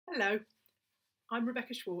Hello, I'm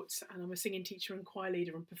Rebecca Schwartz and I'm a singing teacher and choir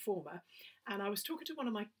leader and performer. And I was talking to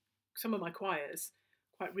some of my choirs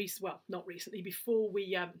quite recent, well, not recently, before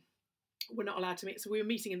we were not allowed to meet. So we were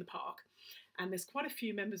meeting in the park, and there's quite a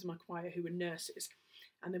few members of my choir who were nurses,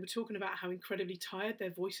 and they were talking about how incredibly tired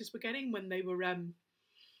their voices were getting when they were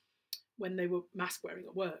mask wearing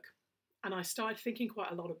at work. And I started thinking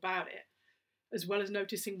quite a lot about it, as well as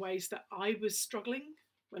noticing ways that I was struggling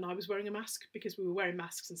when I was wearing a mask, because we were wearing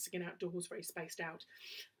masks and singing outdoors very spaced out,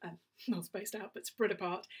 not spaced out, but spread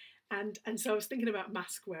apart. And so I was thinking about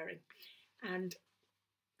mask wearing. And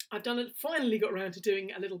finally got around to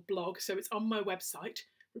doing a little blog. So it's on my website,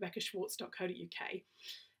 rebeccaschwartz.co.uk.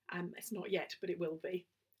 It's not yet, but it will be.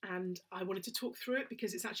 And I wanted to talk through it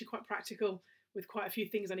because it's actually quite practical with quite a few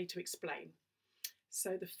things I need to explain.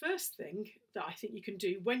 So the first thing that I think you can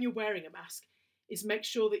do when you're wearing a mask is make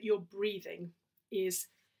sure that your breathing is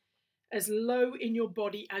as low in your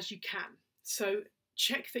body as you can. So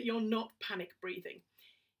check that you're not panic breathing.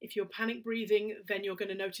 If you're panic breathing, then you're going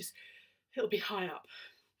to notice it'll be high up.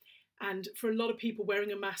 And for a lot of people,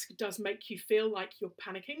 wearing a mask does make you feel like you're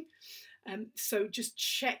panicking. So just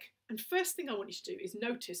check. And first thing I want you to do is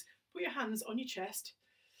notice, put your hands on your chest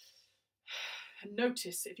and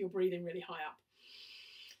notice if you're breathing really high up,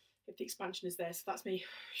 if the expansion is there. So that's me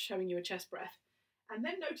showing you a chest breath. And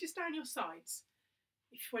then notice down your sides.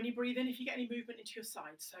 If when you breathe in, if you get any movement into your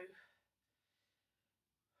sides. So, and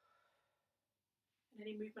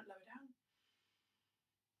any movement lower down.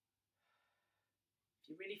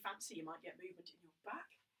 If you really fancy, you might get movement in your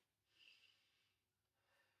back,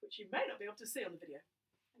 which you may not be able to see on the video.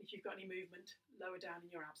 And if you've got any movement lower down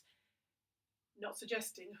in your abs. Not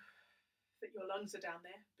suggesting that your lungs are down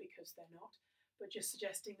there, because they're not, but just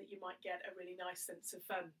suggesting that you might get a really nice sense of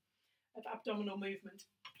abdominal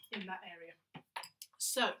movement in that area.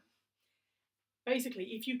 So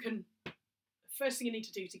basically, if you can, the first thing you need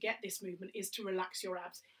to do to get this movement is to relax your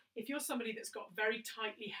abs. If you're somebody that's got very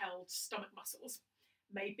tightly held stomach muscles,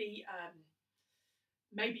 maybe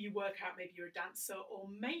you work out, maybe you're a dancer, or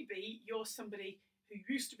maybe you're somebody who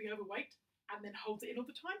used to be overweight and then holds it in all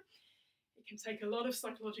the time, it can take a lot of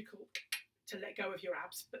psychological to let go of your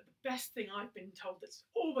abs. But the best thing I've been told that's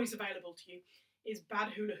always available to you is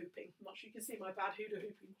bad hula hooping. I'm not sure you can see my bad hula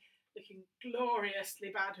hooping, looking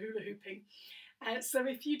gloriously bad hula hooping. So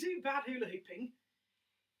if you do bad hula hooping,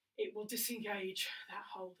 it will disengage that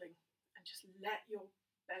holding and just let your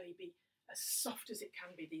belly be as soft as it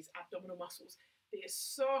can be, these abdominal muscles, be as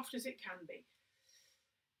soft as it can be.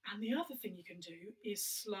 And the other thing you can do is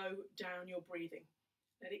slow down your breathing.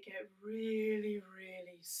 Let it get really,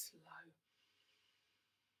 really slow.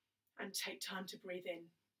 And take time to breathe in.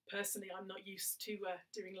 Personally, I'm not used to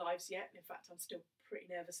doing lives yet. In fact, I'm still pretty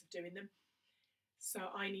nervous of doing them. So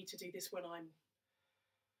I need to do this when I'm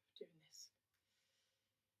doing this.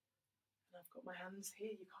 And I've got my hands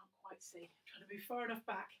here, you can't quite see. I'm trying to move far enough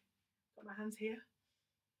back. Got my hands here.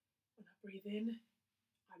 When I breathe in,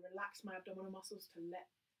 I relax my abdominal muscles to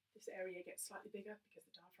let this area get slightly bigger because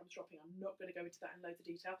the diaphragm's dropping. I'm not going to go into that in loads of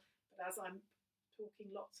detail, but as I'm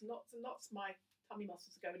talking lots and lots and lots, my tummy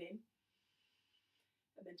muscles are going in.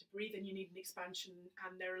 And then to breathe in, you need an expansion,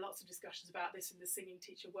 and there are lots of discussions about this in the singing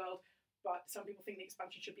teacher world, but some people think the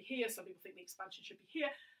expansion should be here, some people think the expansion should be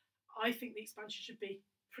here. I think the expansion should be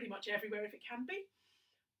pretty much everywhere if it can be,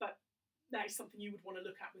 but that is something you would want to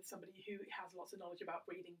look at with somebody who has lots of knowledge about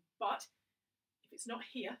breathing. But if it's not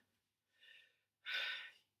here,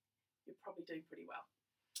 you're probably doing pretty well.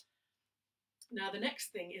 Now, the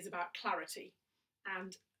next thing is about clarity.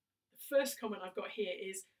 And the first comment I've got here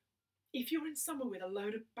is, if you're in somewhere with a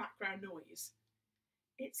load of background noise,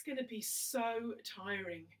 it's going to be so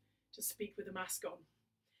tiring to speak with a mask on.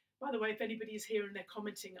 By the way, if anybody is here and they're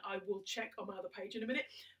commenting, I will check on my other page in a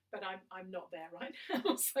minute, but I'm not there right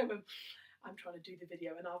now. So I'm trying to do the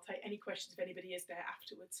video, and I'll take any questions if anybody is there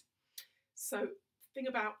afterwards. So the thing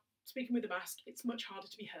about speaking with a mask, it's much harder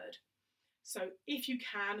to be heard. So if you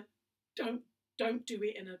can, don't do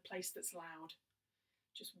it in a place that's loud.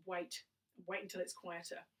 Just wait until it's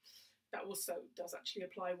quieter. That also does actually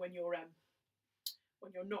apply when you're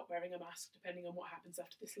not wearing a mask, depending on what happens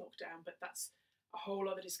after this lockdown. But that's a whole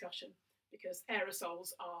other discussion, because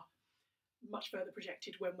aerosols are much further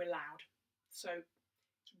projected when we're loud. So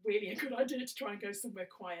it's really a good idea to try and go somewhere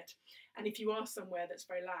quiet. And if you are somewhere that's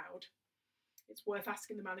very loud, it's worth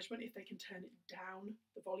asking the management if they can turn it down,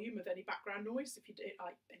 the volume of any background noise, if you do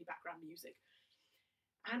like any background music.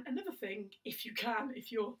 And another thing, if you can,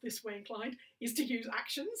 if you're this way inclined, is to use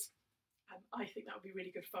actions. I think that would be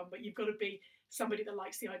really good fun, but you've got to be somebody that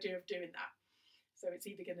likes the idea of doing that. So it's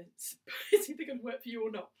either going to work for you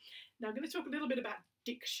or not. Now I'm going to talk a little bit about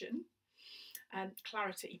diction and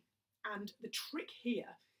clarity. And the trick here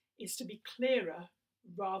is to be clearer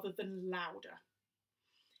rather than louder.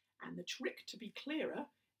 And the trick to be clearer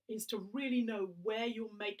is to really know where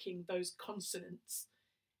you're making those consonants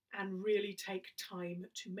and really take time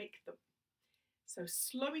to make them. So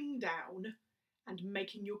slowing down and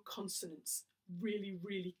making your consonants really,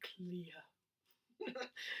 really clear.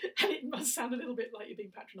 And it must sound a little bit like you're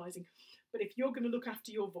being patronising, but if you're going to look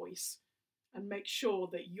after your voice and make sure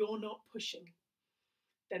that you're not pushing,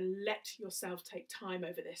 then let yourself take time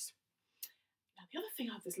over this. Now, the other thing,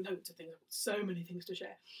 there's loads of things, so many things to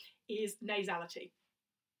share, is nasality.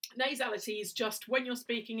 Nasality is just when you're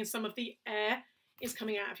speaking and some of the air is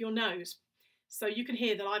coming out of your nose. So you can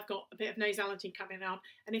hear that I've got a bit of nasality coming out,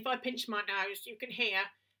 and if I pinch my nose, you can hear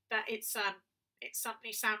that it's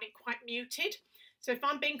suddenly sounding quite muted. So if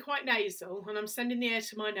I'm being quite nasal and I'm sending the air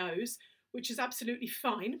to my nose, which is absolutely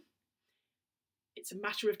fine, it's a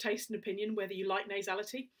matter of taste and opinion whether you like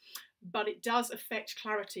nasality, but it does affect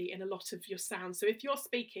clarity in a lot of your sounds. So if you're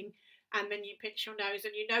speaking and then you pinch your nose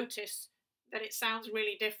and you notice that it sounds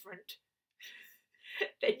really different,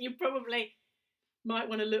 then you probably might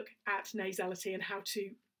want to look at nasality and how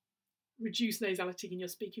to reduce nasality in your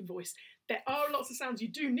speaking voice. There are lots of sounds you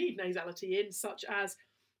do need nasality in, such as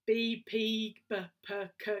B, P, B, P,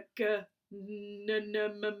 K, G, N, N,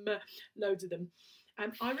 M, M, loads of them.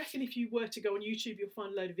 I reckon if you were to go on YouTube, you'll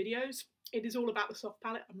find a load of videos. It is all about the soft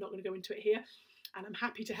palate. I'm not going to go into it here, and I'm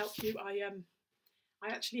happy to help you. I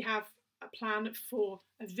actually have a plan for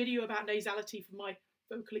a video about nasality for my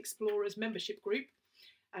Vocal Explorers membership group.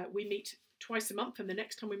 We meet twice a month, and the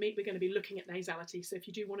next time we meet, we're going to be looking at nasality. So if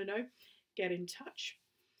you do want to know, get in touch.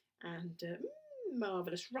 And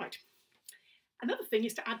marvellous. Right. Another thing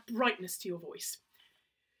is to add brightness to your voice.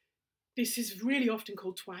 This is really often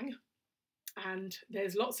called twang, and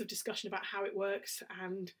there's lots of discussion about how it works,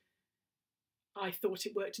 and I thought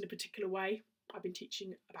it worked in a particular way. I've been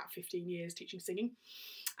teaching about 15 years, teaching singing,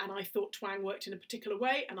 and I thought twang worked in a particular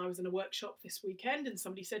way, and I was in a workshop this weekend and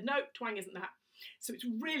somebody said, no, twang isn't that. So it's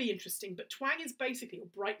really interesting, but twang is basically, or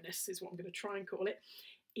brightness is what I'm going to try and call it,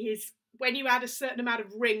 is when you add a certain amount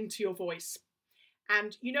of ring to your voice.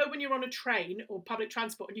 And you know when you're on a train or public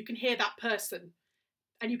transport and you can hear that person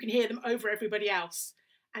and you can hear them over everybody else,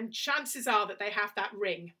 and chances are that they have that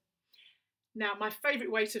ring. Now, my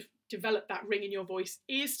favourite way to develop that ring in your voice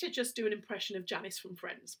is to just do an impression of Janice from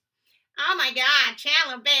Friends. Oh my God,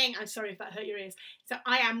 Chandler Bing. I'm sorry if that hurt your ears. So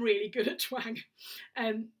I am really good at twang,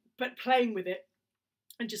 but playing with it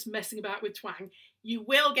and just messing about with twang, you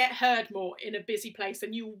will get heard more in a busy place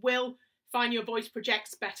and you will find your voice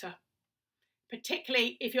projects better,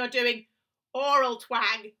 particularly if you're doing oral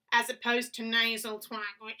twang as opposed to nasal twang,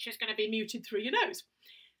 which is going to be muted through your nose.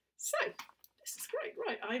 So this is great.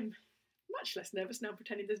 Right, I'm much less nervous now,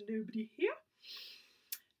 pretending there's nobody here.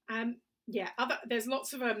 There's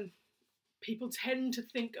lots of people tend to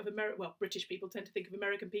think of British people tend to think of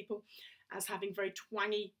American people as having very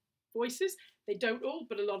twangy voices. They don't all,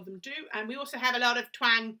 but a lot of them do. And we also have a lot of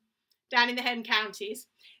twang down in the home counties.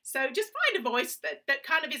 So just find a voice that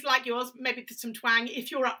kind of is like yours, maybe some twang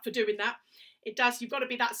if you're up for doing that. It does, you've got to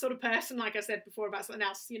be that sort of person, like I said before about something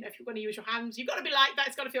else, you know, if you're going to use your hands, you've got to be like that,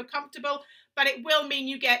 it's got to feel comfortable, but it will mean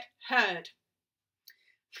you get heard.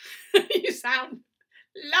 You sound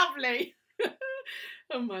lovely.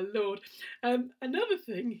 Oh my Lord. Another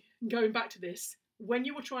thing, going back to this, when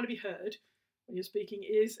you are trying to be heard, when you're speaking,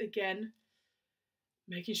 is again,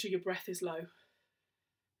 making sure your breath is low.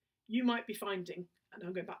 You might be finding, and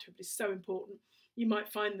I'm going back to it, but it's so important, you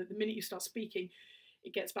might find that the minute you start speaking,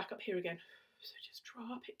 it gets back up here again. So just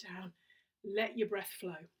drop it down, let your breath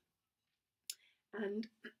flow. And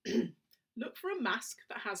look for a mask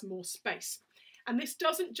that has more space. And this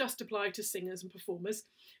doesn't just apply to singers and performers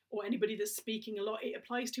or anybody that's speaking a lot, it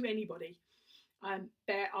applies to anybody.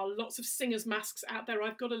 There are lots of singers' masks out there.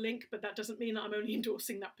 I've got a link, but that doesn't mean that I'm only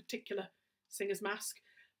endorsing that particular singer's mask.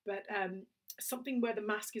 But something where the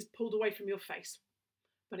mask is pulled away from your face,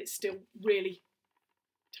 but it's still really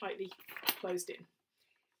tightly closed in.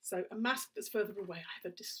 So a mask that's further away. I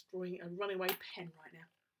have a running away pen right now.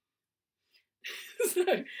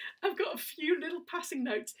 So I've got a few little passing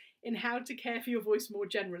notes in how to care for your voice more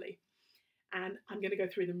generally. And I'm going to go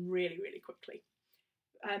through them really, really quickly.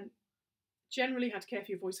 Generally, how to care for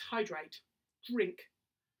your voice: hydrate, drink.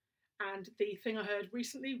 And the thing I heard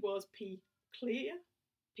recently was pee clear,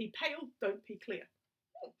 pee pale, don't pee clear,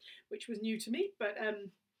 which was new to me. But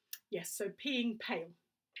yes, so peeing pale,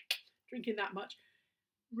 drinking that much.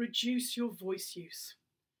 Reduce your voice use.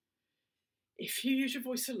 If you use your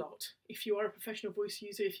voice a lot, if you are a professional voice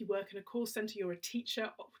user, if you work in a call centre, you're a teacher,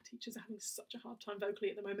 teachers are having such a hard time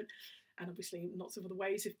vocally at the moment, and obviously in lots of other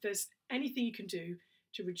ways, if there's anything you can do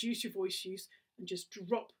to reduce your voice use and just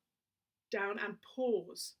drop down and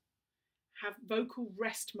pause, have vocal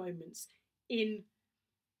rest moments in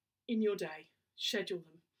your day, schedule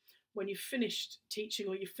them. When you've finished teaching,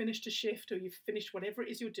 or you've finished a shift, or you've finished whatever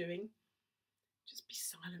it is you're doing, just be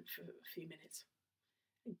silent for a few minutes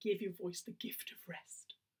and give your voice the gift of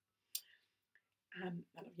rest. And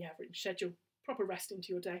I've written schedule proper rest into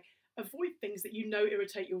your day. Avoid things that you know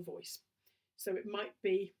irritate your voice. So it might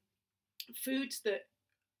be foods that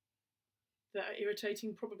are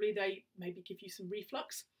irritating. Probably they maybe give you some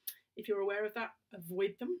reflux. If you're aware of that,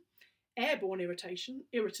 avoid them. Airborne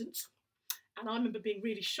irritants. And I remember being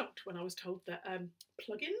really shocked when I was told that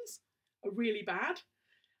plugins are really bad.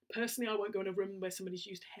 Personally, I won't go in a room where somebody's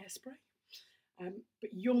used hairspray. But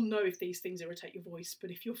you'll know if these things irritate your voice. But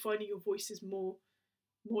if you're finding your voice is more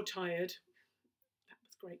tired, that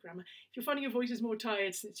was great grammar. If you're finding your voice is more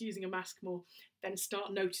tired since using a mask more, then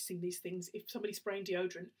start noticing these things. If somebody spraying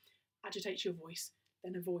deodorant agitates your voice,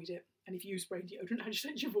 then avoid it. And if you spraying deodorant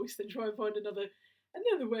agitates your voice, then try and find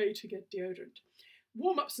another way to get deodorant.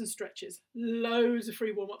 Warm-ups and stretches. Loads of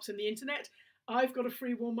free warm-ups on the internet. I've got a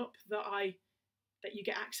free warm-up that you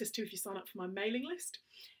get access to if you sign up for my mailing list.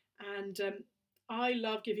 And I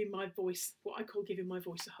love giving my voice, what I call giving my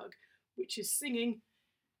voice a hug, which is singing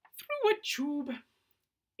through a tube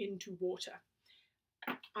into water.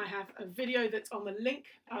 I have a video that's on the link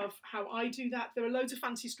of how I do that. There are loads of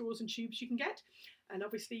fancy straws and tubes you can get. And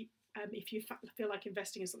obviously, if you feel like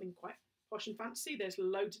investing in something quite posh and fancy, there's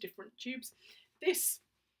loads of different tubes. This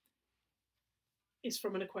is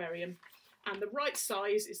from an aquarium. And the right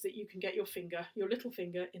size is that you can get your little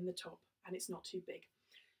finger in the top, and it's not too big.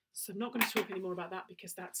 So I'm not going to talk any more about that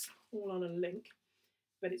because that's all on a link,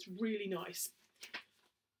 but it's really nice.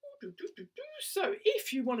 So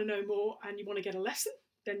if you want to know more and you want to get a lesson,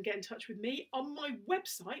 then get in touch with me on my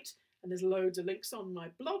website, and there's loads of links on my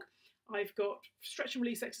blog. I've got stretch and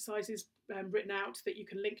release exercises written out that you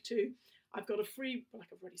can link to. I've got a free, like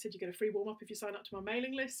I've already said, you get a free warm-up if you sign up to my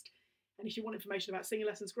mailing list. And if you want information about singing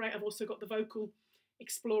lessons, great. I've also got the Vocal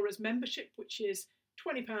Explorers membership, which is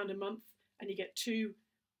 £20 a month, and you get 2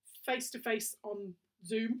 face-to-face on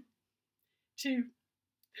Zoom, 2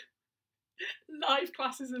 live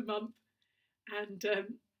classes a month, and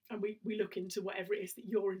we look into whatever it is that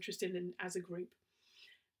you're interested in as a group.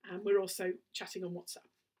 And we're also chatting on WhatsApp.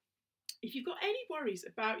 If you've got any worries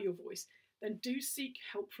about your voice, then do seek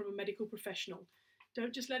help from a medical professional.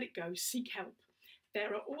 Don't just let it go, seek help.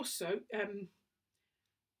 There are also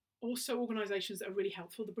organisations that are really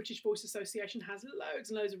helpful. The British Voice Association has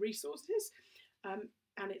loads and loads of resources,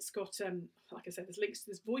 and it's got, like I said,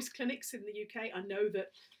 there's voice clinics in the UK. I know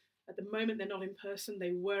that at the moment they're not in person.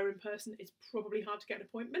 They were in person. It's probably hard to get an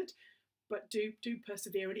appointment, but do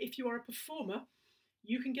persevere. And if you are a performer,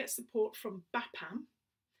 you can get support from BAPAM,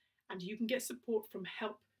 and you can get support from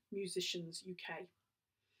Help Musicians UK.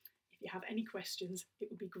 If you have any questions, it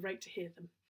would be great to hear them.